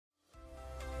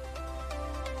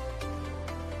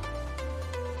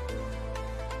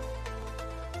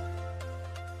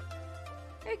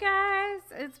Guys,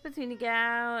 it's Patina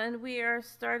Gal, and we are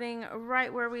starting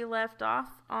right where we left off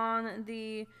on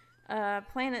the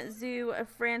Planet Zoo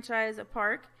franchise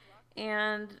park.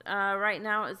 And right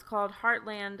now it's called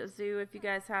Heartland Zoo. If you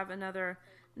guys have another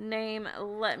name,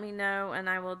 let me know, and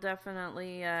I will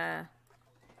definitely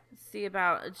see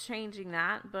about changing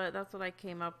that. But that's what I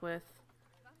came up with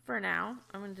for now.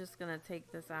 I'm just gonna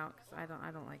take this out because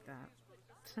I don't like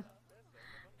that.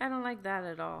 I don't like that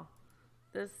at all.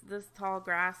 This tall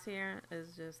grass here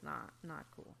is just not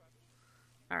cool.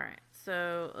 Alright,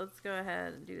 so let's go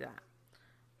ahead and do that.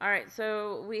 Alright,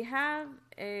 so we have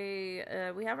we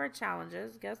have our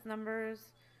challenges, guest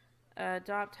numbers,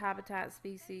 adopt habitat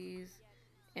species,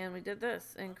 and we did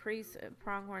this. Increase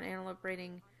pronghorn antelope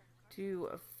rating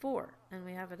to 4, and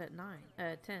we have it at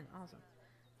 10. Awesome.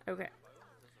 Okay.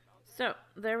 So,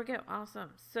 there we go.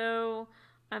 Awesome. So,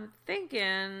 I'm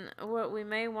thinking what we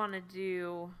may want to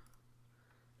do,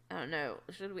 I don't know,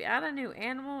 should we add a new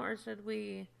animal or should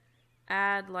we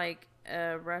add like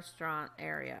a restaurant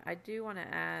area? I do want to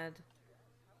add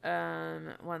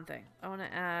one thing. I want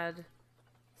to add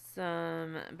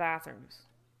some bathrooms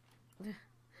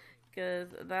because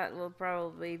that will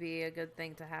probably be a good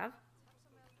thing to have.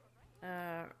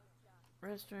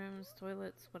 Restrooms,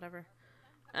 toilets, whatever.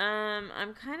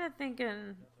 I'm kind of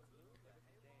thinking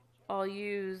I'll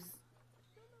use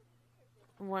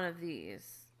one of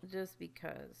these. Just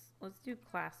because. Let's do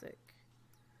classic.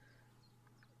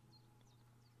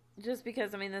 Just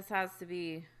because, I mean, this has to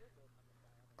be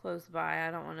close by.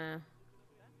 I don't want to...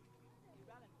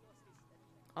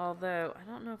 Although, I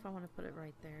don't know if I want to put it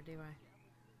right there, do I?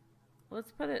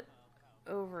 Let's put it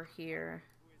over here.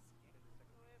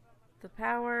 The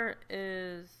power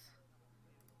is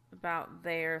about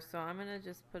there, so I'm going to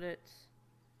just put it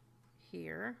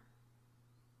here.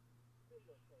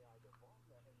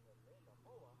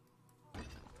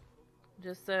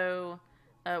 Just so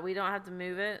we don't have to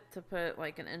move it to put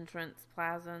like an entrance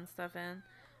plaza and stuff in.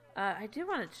 I do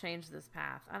want to change this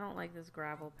path. I don't like this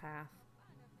gravel path.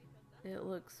 It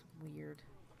looks weird.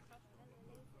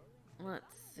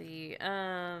 Let's see.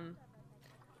 Let's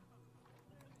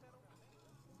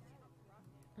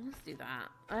do that.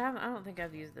 I don't think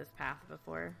I've used this path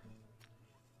before.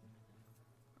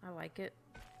 I like it.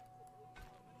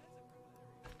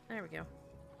 There we go.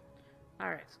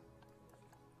 Alright.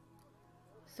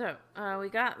 So, we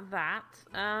got that.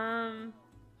 I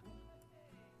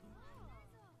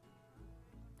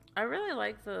really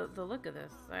like the look of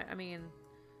this. I mean,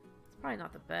 it's probably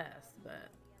not the best, but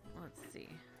let's see.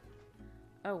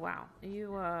 Oh, wow. You,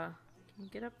 can you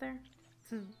get up there?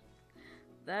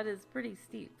 That is pretty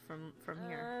steep from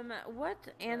here. What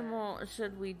animal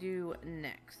should we do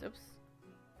next? Oops.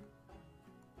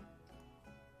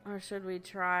 Or should we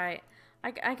try... I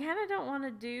kind of don't want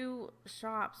to do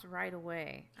shops right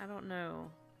away. I don't know.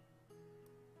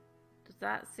 Does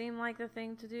that seem like the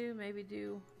thing to do? Maybe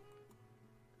do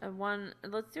one...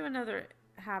 Let's do another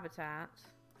habitat.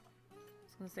 I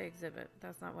was going to say exhibit.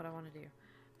 That's not what I want to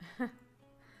do.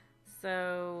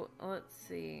 So, let's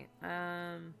see.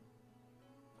 I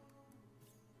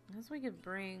guess we could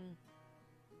bring...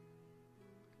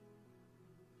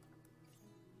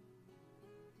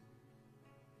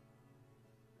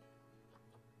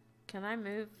 Can I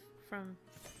move from...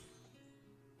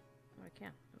 Oh, I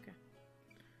can. Okay.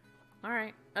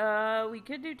 Alright. We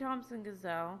could do Thomson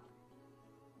Gazelle.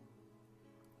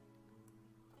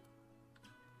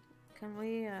 Can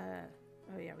we,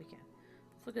 Oh, yeah, we can.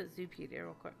 Let's look at Zoopedia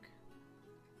real quick.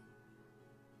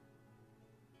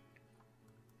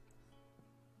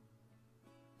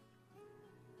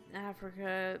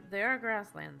 Africa. They are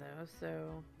grassland, though,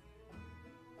 so...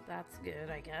 That's good,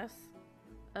 I guess.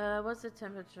 What's the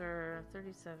temperature?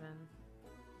 37.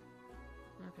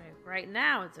 Okay, right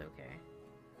now it's okay.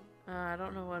 I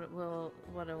don't know what it will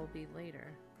be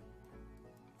later.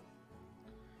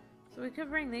 So we could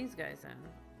bring these guys in.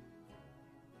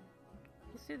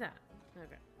 Let's do that.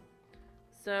 Okay.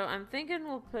 So I'm thinking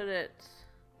we'll put it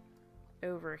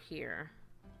over here.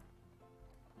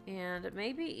 And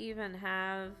maybe even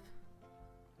have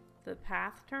the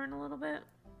path turn a little bit.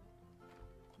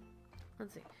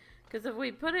 Let's see. Because if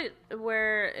we put it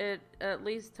where it at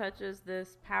least touches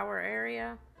this power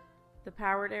area, the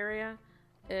powered area,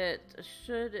 it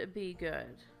should be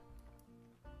good.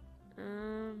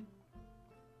 I'm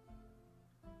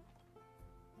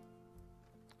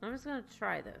just going to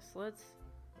try this. Let's...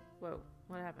 Whoa,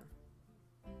 what happened?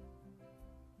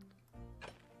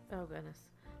 Oh, goodness.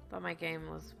 Thought my game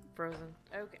was frozen.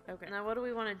 Okay. Now, what do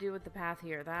we want to do with the path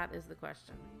here? That is the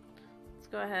question. Let's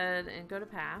go ahead and go to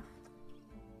path.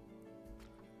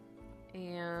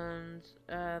 And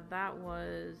that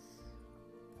was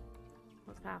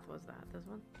What path was that? This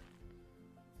one?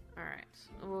 Alright.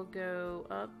 We'll go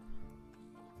up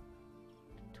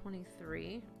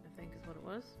 23, I think is what it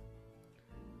was.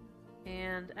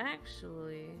 And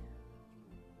actually,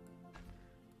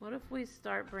 what if we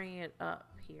start bringing it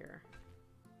up here?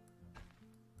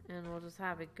 And we'll just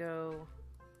have it go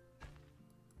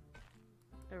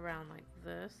around like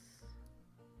this.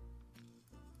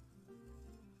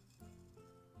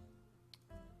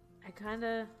 I kind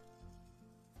of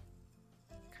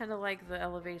like the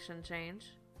elevation change.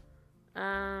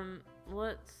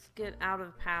 Let's get out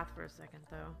of path for a second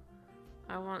though.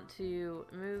 I want to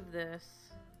move this.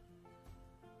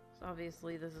 So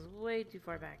obviously this is way too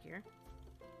far back here.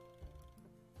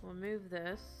 We'll move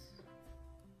this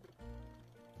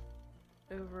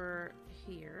over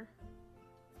here.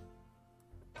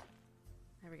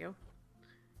 There we go.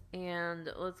 And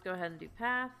let's go ahead and do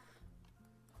path.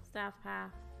 Staff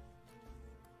path.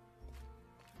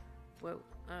 Whoa.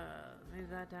 Move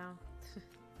that down.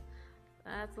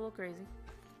 That's a little crazy.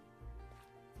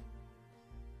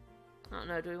 I don't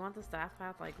know. Do we want the staff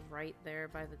path like right there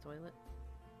by the toilet?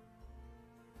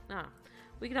 No.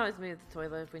 We can always move the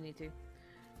toilet if we need to.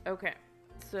 Okay.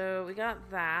 So we got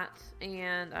that.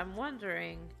 And I'm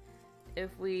wondering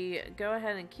if we go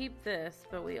ahead and keep this,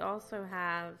 but we also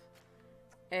have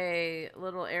a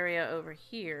little area over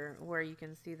here where you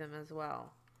can see them as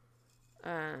well.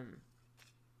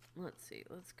 Let's see.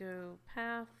 Let's go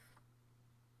path.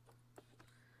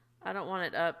 I don't want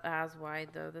it up as wide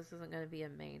though. This isn't going to be a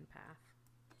main path.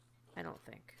 I don't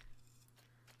think.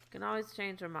 Can always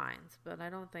change our minds, but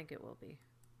I don't think it will be.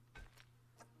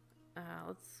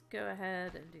 Let's go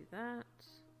ahead and do that.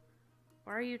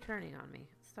 Why are you turning on me?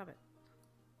 Stop it.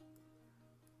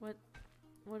 What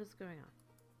is going on?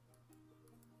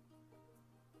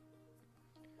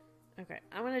 Okay,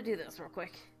 I'm going to do this real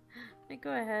quick. Let me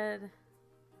go ahead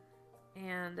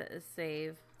and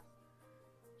save.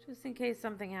 Just in case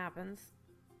something happens.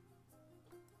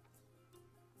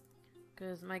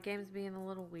 Because my game's being a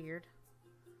little weird.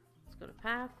 Let's go to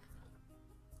path.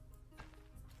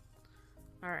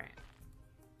 Alright.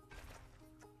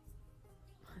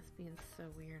 It's being so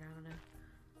weird, I don't know.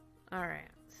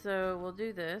 Alright, so we'll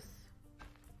do this.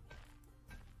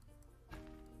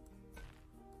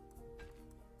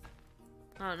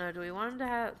 I don't know, do we want him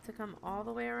to come all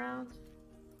the way around?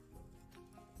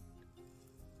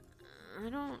 I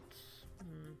don't...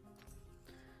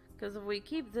 Because if we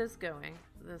keep this going,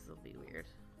 this will be weird.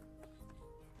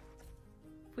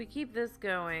 If we keep this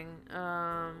going,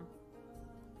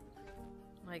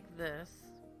 like this.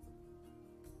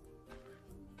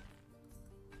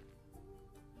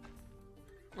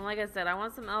 And like I said, I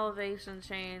want some elevation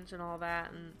change and all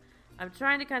that, and I'm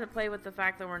trying to kind of play with the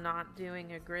fact that we're not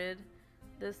doing a grid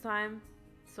this time,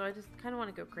 so I just kind of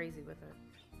want to go crazy with it.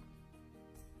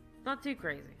 Not too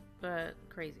crazy, but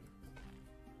crazy.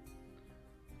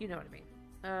 You know what I mean.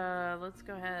 Let's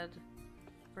go ahead,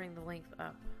 bring the length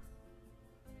up.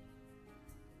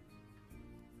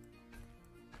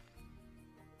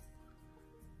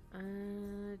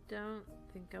 I don't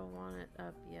think I want it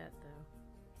up yet, though.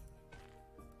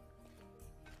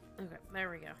 Okay, there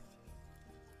we go.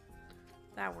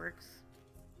 That works.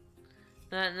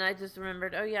 And I just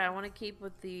remembered, oh yeah, I want to keep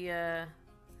with the,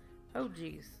 oh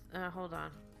geez, hold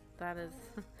on. That is,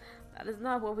 that is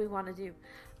not what we want to do.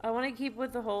 I want to keep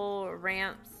with the whole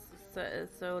ramps,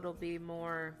 so it'll be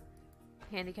more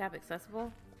handicap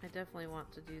accessible. I definitely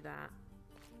want to do that.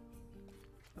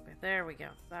 Okay, there we go.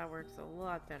 That works a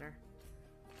lot better.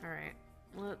 Alright,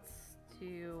 let's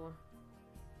do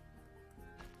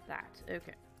that.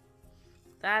 Okay.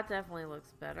 That definitely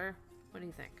looks better. What do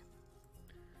you think?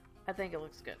 I think it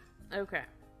looks good. Okay.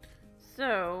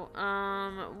 So,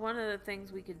 one of the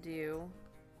things we could do...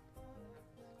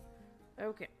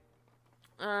 Okay.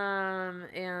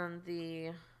 And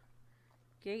the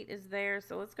gate is there,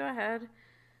 so let's go ahead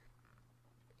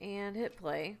and hit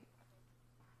play.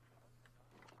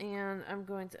 And I'm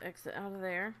going to exit out of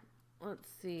there. Let's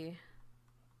see.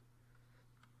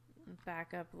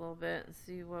 Back up a little bit and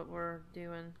see what we're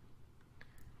doing.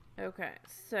 Okay,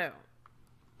 so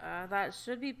that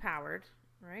should be powered,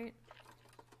 right?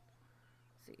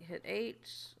 Let's see, hit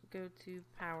H, go to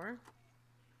power.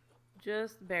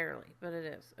 Just barely, but it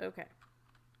is. Okay,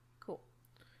 cool.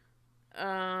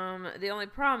 The only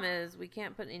problem is we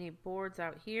can't put any boards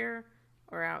out here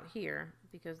or out here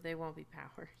because they won't be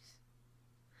powered.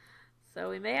 So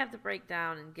we may have to break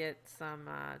down and get some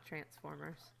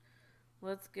transformers.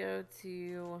 Let's go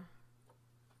to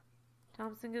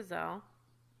Thomson Gazelle.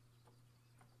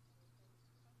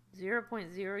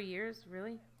 0.0 years,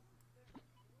 really?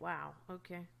 Wow,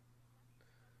 okay.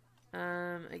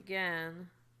 Again,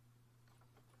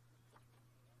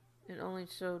 it only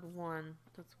showed one.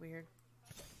 That's weird.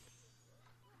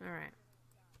 Alright.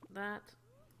 That.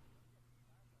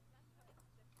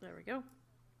 There we go.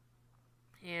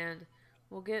 And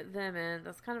we'll get them in.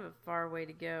 That's kind of a far way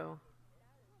to go.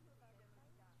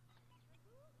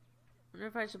 I wonder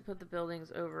if I should put the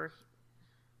buildings over.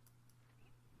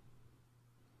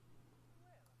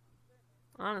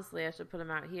 Honestly, I should put them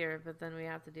out here, but then we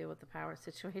have to deal with the power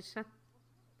situation.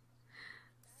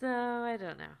 So, I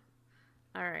don't know.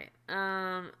 Alright,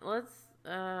 let's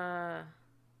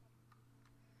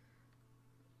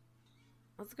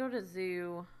go to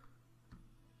zoo.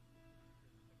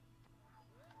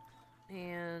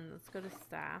 And let's go to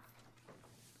staff.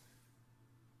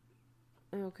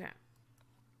 Okay.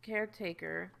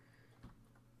 Caretaker.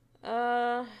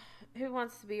 Who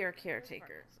wants to be our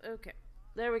caretakers? Okay.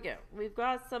 There we go. We've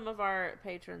got some of our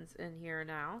patrons in here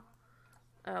now.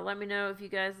 Let me know if you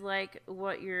guys like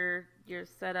what you're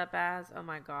set up as. Oh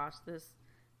my gosh, this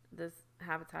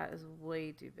habitat is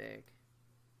way too big.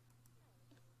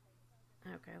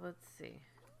 Okay, let's see.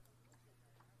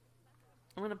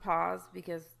 I'm gonna pause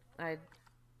because I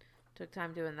took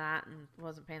time doing that and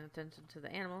wasn't paying attention to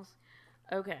the animals.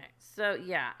 Okay, so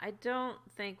yeah, I don't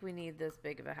think we need this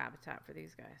big of a habitat for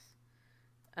these guys.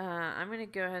 I'm going to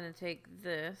go ahead and take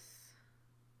this.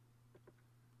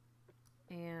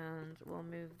 And we'll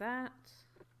move that.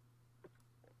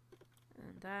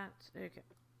 And that. Okay.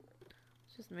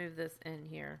 Let's just move this in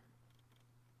here.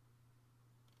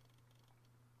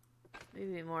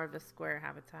 Maybe more of a square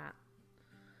habitat.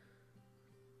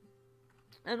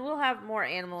 And we'll have more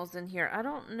animals in here. I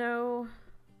don't know.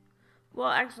 Well,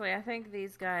 actually, I think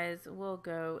these guys will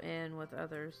go in with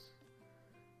others.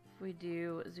 If we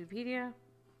do Zoopedia.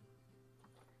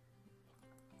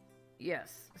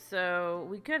 Yes, so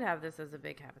we could have this as a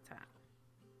big habitat.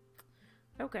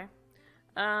 Okay.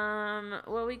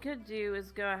 What we could do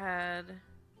is go ahead.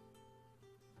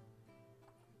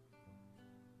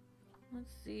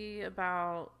 Let's see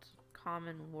about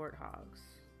common warthogs.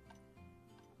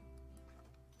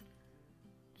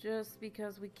 Just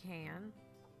because we can.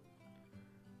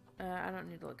 I don't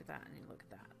need to look at that. I need to look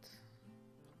at that.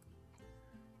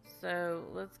 So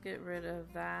let's get rid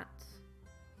of that.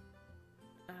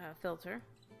 Filter,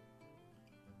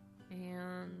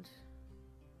 and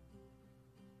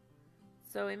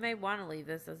so we may want to leave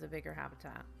this as a bigger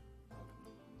habitat.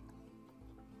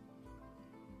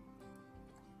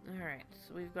 Alright,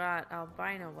 so we've got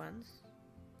albino ones.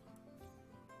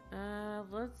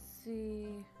 Let's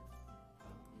see.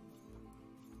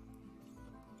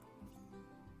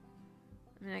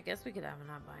 I mean, I guess we could have an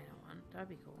albino one. That'd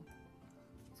be cool.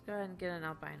 Let's go ahead and get an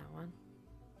albino one.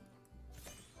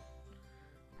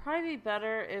 Probably be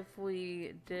better if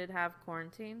we did have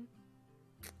quarantine.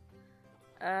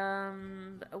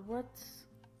 What's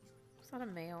that, a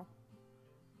male?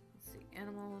 Let's see,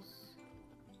 animals.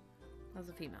 That's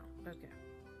a female. Okay.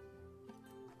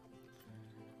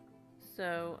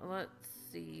 So let's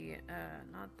see.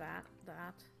 Not that.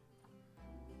 That.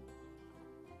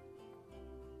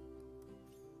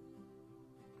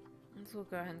 We'll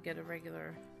go ahead and get a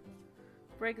regular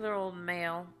old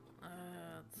male.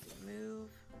 Let's move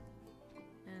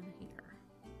in here.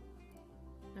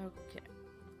 Okay.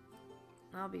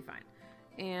 That'll be fine.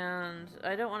 And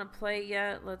I don't want to play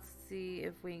yet. Let's see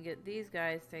if we can get these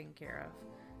guys taken care of.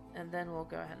 And then we'll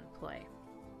go ahead and play.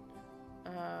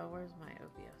 Where's my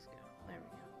OBS go? There we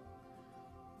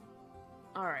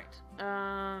go.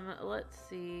 Alright. Let's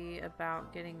see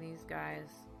about getting these guys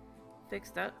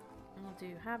fixed up. We'll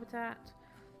do habitat.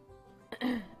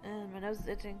 And my nose is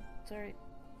itching. Sorry.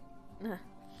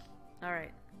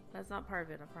 Alright. That's not part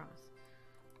of it, I promise.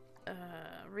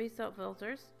 Reset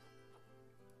filters.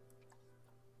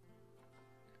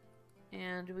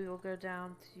 And we will go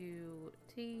down to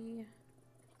T.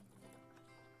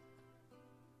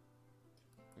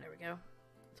 There we go.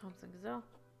 Thomson Gazelle.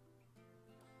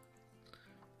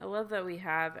 I love that we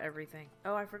have everything.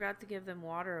 Oh, I forgot to give them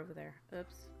water over there.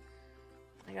 Oops.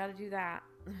 I gotta do that.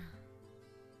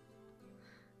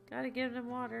 Gotta give them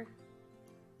water.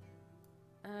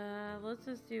 Let's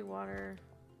just do water.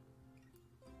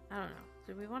 I don't know.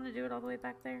 Do we want to do it all the way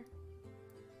back there?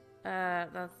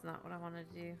 That's not what I wanted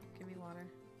to do. Give me water.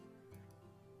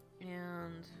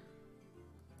 And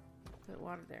put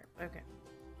water there. Okay.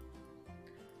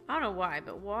 I don't know why,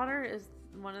 but water is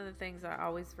one of the things I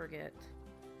always forget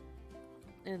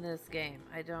in this game.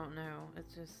 I don't know.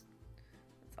 It's just,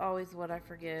 it's always what I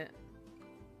forget.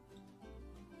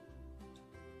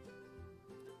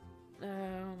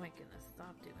 Oh my goodness,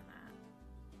 stop doing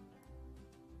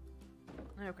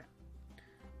that. Okay.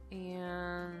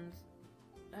 And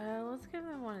let's give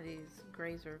them one of these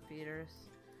grazer feeders.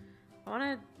 I want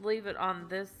to leave it on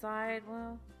this side.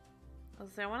 Well,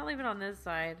 let's say I want to leave it on this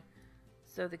side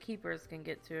so the keepers can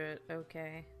get to it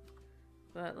okay.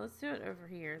 But let's do it over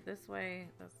here. This way,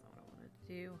 that's not what I wanted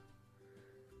to do.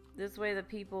 This way the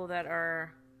people that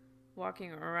are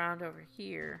walking around over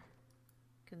here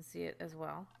can see it as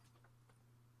well.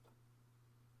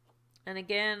 And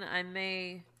again, I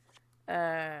may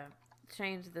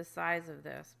change the size of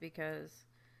this because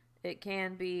it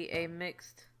can be a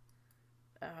mixed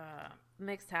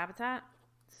habitat.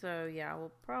 So yeah,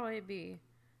 we'll probably be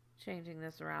changing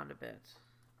this around a bit.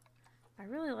 I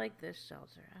really like this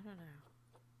shelter. I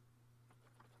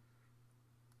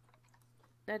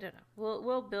don't know.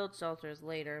 We'll build shelters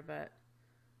later, but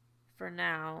for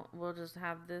now, we'll just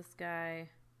have this guy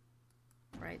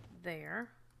right there.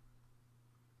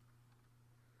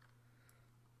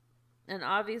 And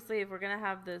obviously, if we're going to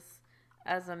have this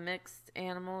as a mixed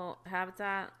animal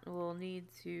habitat, we'll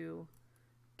need to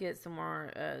get some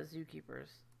more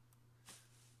zookeepers.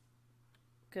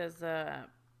 Because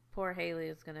poor Haley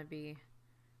is going to be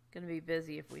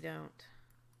busy if we don't.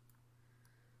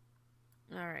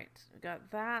 Alright, we got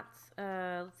that.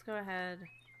 Let's go ahead,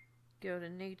 go to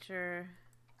nature,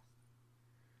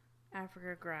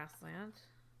 Africa grassland.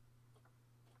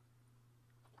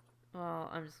 Well,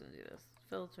 I'm just going to do this.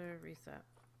 Filter, reset.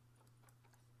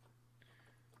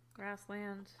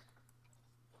 Grassland.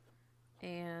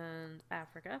 And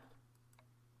Africa.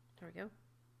 There we go.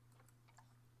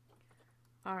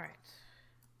 Alright.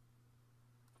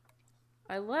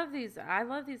 I love these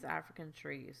African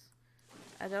trees.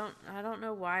 I don't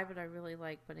know why, but I really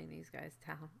like putting these guys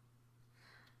down.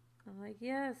 I'm like,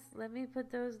 yes, let me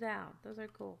put those down. Those are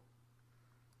cool.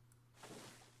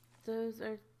 Those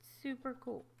are super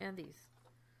cool. And these.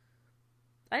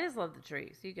 I just love the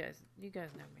trees. You guys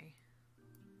know me.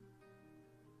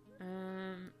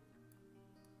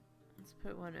 Let's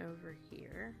put one over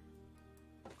here.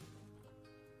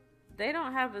 They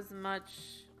don't have as much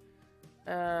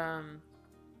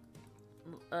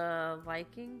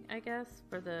liking, I guess,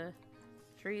 for the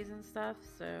trees and stuff,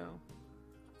 so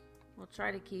we'll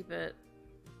try to keep it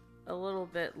a little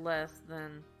bit less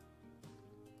than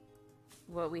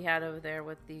what we had over there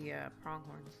with the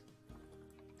pronghorns.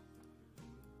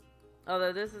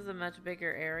 Although this is a much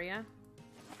bigger area,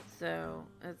 so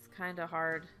it's kind of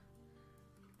hard.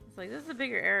 It's like, this is a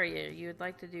bigger area. You would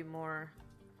like to do more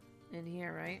in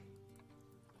here, right?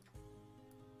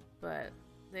 But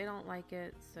they don't like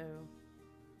it, so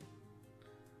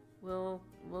we'll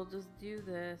just do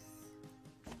this.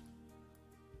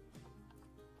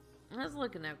 It's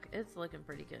looking okay. It's looking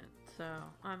pretty good, so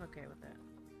I'm okay with it.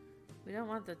 We don't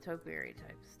want the topiary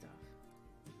type stuff.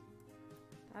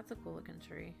 That's a cool looking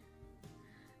tree.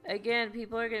 Again,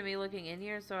 people are going to be looking in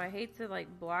here, so I hate to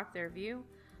like block their view.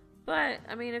 But,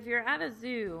 I mean, if you're at a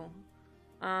zoo,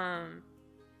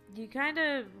 you kind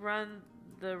of run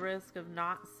the risk of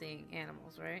not seeing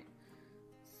animals, right?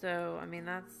 So, I mean,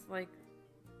 that's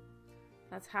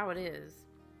how it is.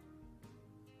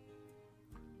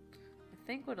 I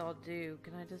think what I'll do,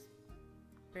 can I just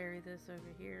bury this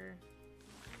over here?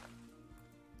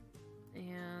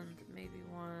 And maybe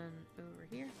one over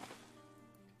here.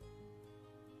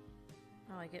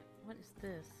 I like it. What is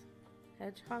this?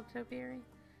 Hedgehog topiary?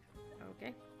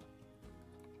 Okay.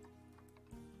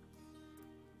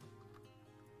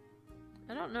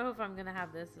 I don't know if I'm gonna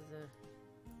have this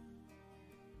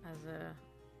as a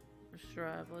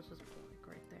shrub. Let's just put it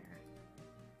right there.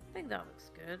 I think that looks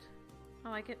good. I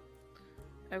like it.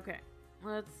 Okay.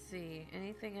 Let's see.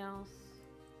 Anything else?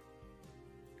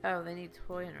 Oh, they need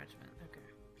toy enrichment. Okay.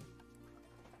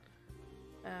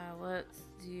 Let's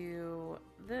do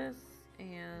this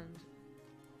and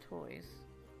toys.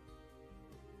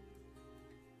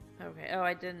 Okay. Oh,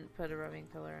 I didn't put a rubbing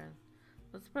pillar in.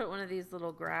 Let's put one of these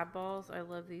little grab balls. I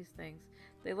love these things.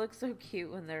 They look so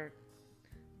cute when they're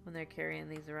carrying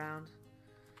these around.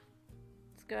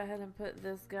 Let's go ahead and put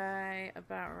this guy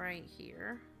about right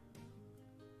here.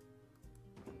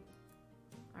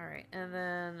 Alright, and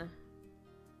then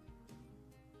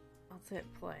let's hit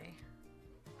play.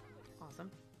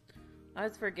 Awesome. I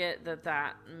always forget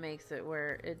that makes it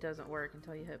where it doesn't work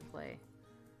until you hit play.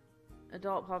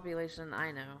 Adult population,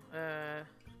 I know.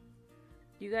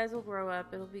 You guys will grow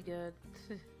up, it'll be good.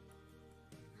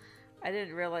 I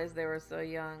didn't realize they were so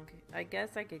young. I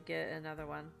guess I could get another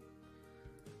one.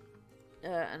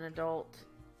 An adult.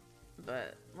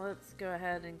 But let's go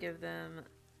ahead and give them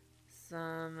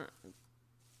some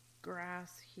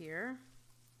grass here.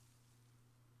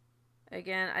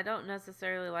 Again, I don't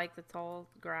necessarily like the tall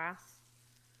grass.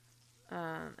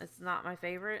 It's not my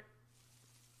favorite.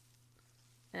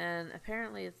 And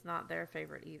apparently it's not their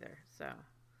favorite either, so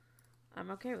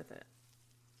I'm okay with it.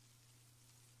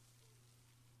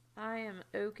 I am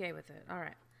okay with it.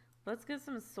 Alright, let's get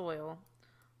some soil.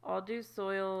 I'll do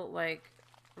soil like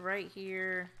right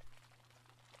here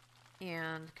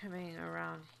and coming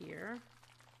around here.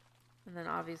 And then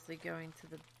obviously going to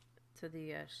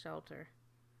the shelter.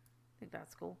 I think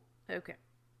that's cool. Okay.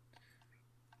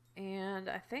 And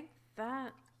I think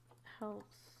that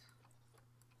helps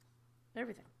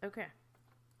everything. Okay.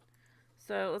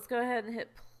 So let's go ahead and hit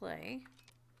play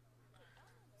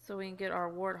so we can get our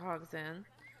warthogs in.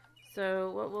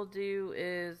 So what we'll do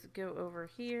is go over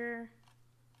here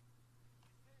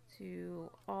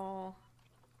to all.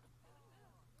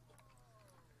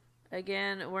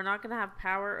 Again, we're not going to have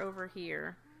power over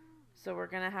here, so we're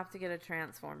going to have to get a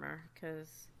transformer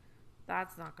because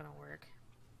that's not going to work.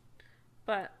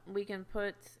 But we can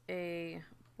put a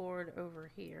board over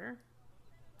here.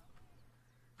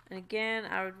 And again,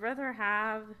 I would rather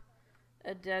have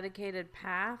a dedicated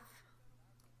path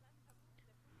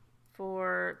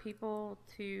for people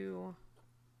to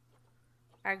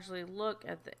actually look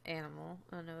at the animal.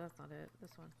 Oh no, that's not it.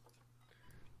 This one.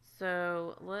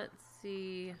 So let's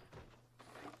see.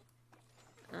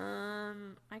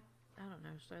 I don't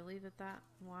know. Should I leave it that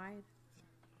wide?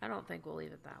 I don't think we'll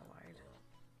leave it that wide.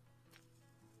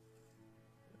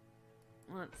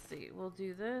 Let's see. We'll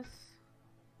do this.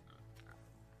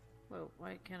 Whoa,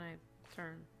 why can't I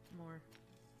turn more?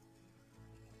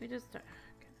 We just turn. Oh,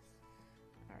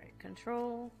 goodness. Alright,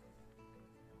 control.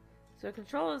 So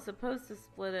control is supposed to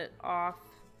split it off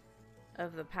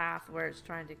of the path where it's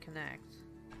trying to connect.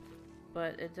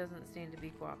 But it doesn't seem to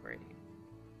be cooperating.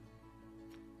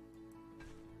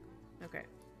 Okay.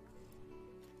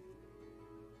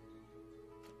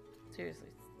 Seriously,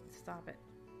 stop it.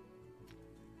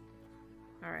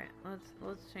 Alright,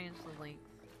 let's change the length.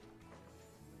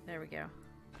 There we go.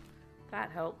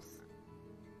 That helps.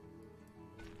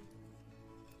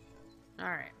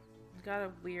 Alright. Got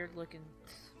a weird looking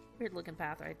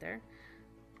path right there.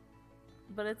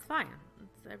 But it's fine.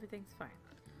 Everything's fine.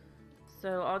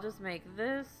 So I'll just make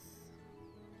this.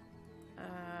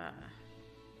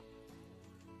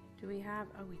 Do we have?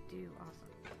 Oh, we do. Awesome.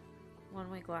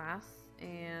 One-way glass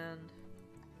and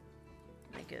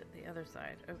make it the other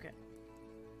side. Okay.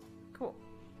 Cool.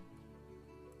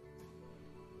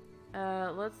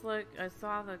 Let's look. I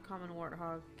saw the common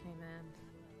warthog came in.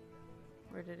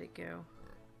 Where did it go?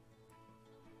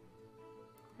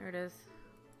 There it is.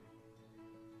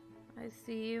 I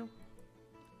see you.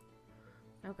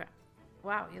 Okay.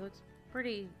 Wow, he looks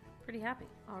pretty happy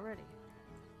already.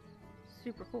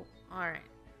 Super cool. Alright.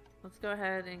 Let's go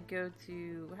ahead and go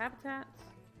to habitats.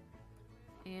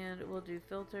 And we'll do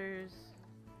filters.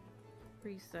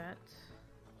 Reset.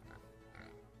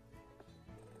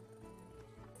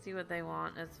 See what they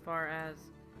want as far as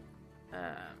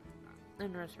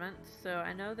enrichment. So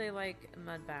I know they like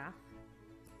mud bath.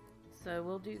 So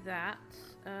we'll do that.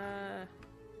 Let's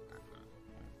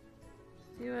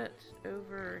do it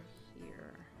over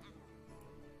here.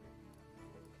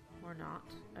 Or not.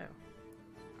 Oh.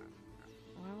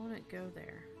 Why won't it go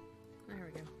there? There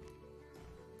we go.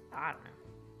 I don't know.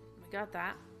 We got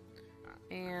that.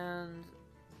 And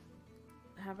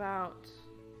how about...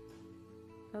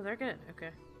 Oh, they're good.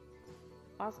 Okay.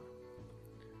 Awesome.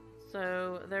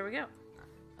 So, there we go.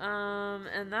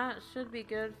 And that should be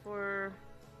good for...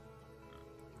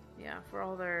 Yeah, for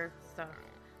all their stuff.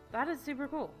 That is super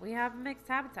cool. We have mixed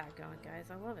habitat going, guys.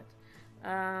 I love it.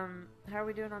 How are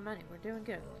we doing on money? We're doing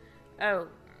good. Oh,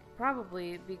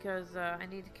 probably because I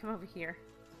need to come over here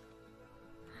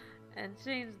and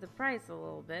change the price a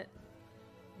little bit.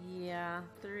 Yeah,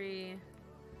 3.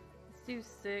 Let's do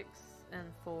 6 and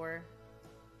 4.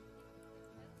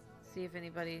 See if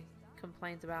anybody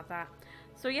complains about that.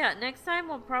 So yeah, next time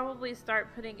we'll probably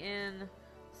start putting in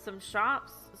some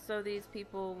shops so these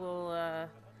people will,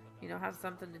 you know, have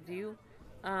something to do.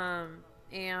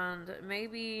 And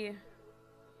maybe,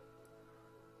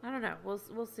 I don't know,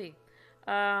 we'll see.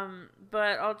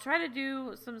 But I'll try to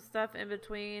do some stuff in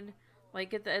between,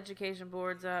 like get the education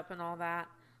boards up and all that.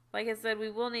 Like I said, we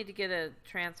will need to get a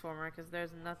transformer because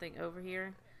there's nothing over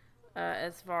here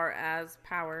as far as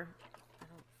power. I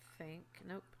don't think.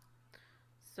 Nope.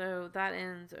 So that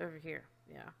ends over here.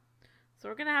 Yeah. So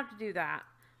we're going to have to do that.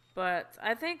 But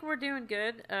I think we're doing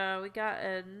good. We got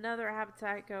another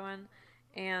habitat going.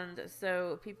 And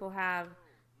so people have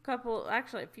a couple,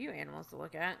 actually a few animals to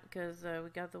look at. Because we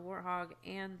got the warthog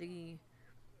and the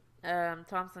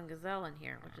Thomson Gazelle in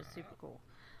here, which is super cool.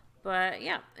 But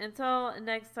yeah, until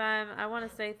next time, I want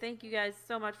to say thank you guys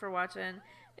so much for watching.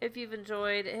 If you've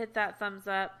enjoyed, hit that thumbs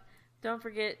up. Don't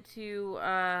forget to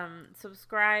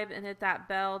subscribe and hit that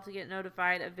bell to get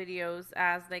notified of videos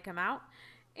as they come out.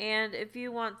 And if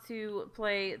you want to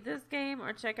play this game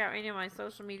or check out any of my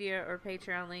social media or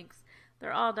Patreon links,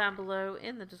 they're all down below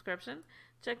in the description.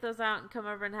 Check those out and come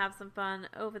over and have some fun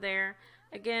over there.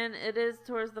 Again, it is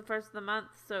towards the first of the month,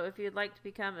 so if you'd like to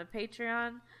become a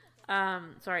patron,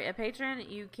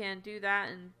 you can do that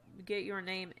and get your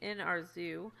name in our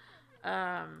zoo.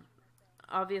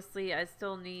 Obviously, I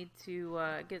still need to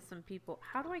get some people.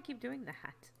 How do I keep doing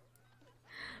that?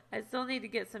 I still need to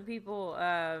get some people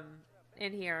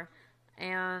in here.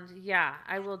 And yeah,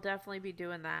 I will definitely be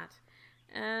doing that.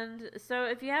 And so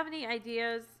if you have any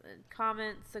ideas,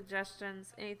 comments,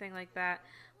 suggestions, anything like that,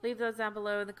 leave those down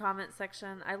below in the comment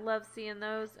section. I love seeing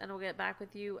those, and I'll get back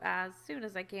with you as soon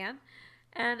as I can.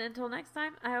 And until next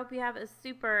time, I hope you have a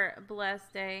super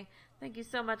blessed day. Thank you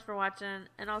so much for watching,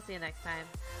 and I'll see you next time.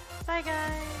 Bye,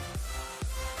 guys.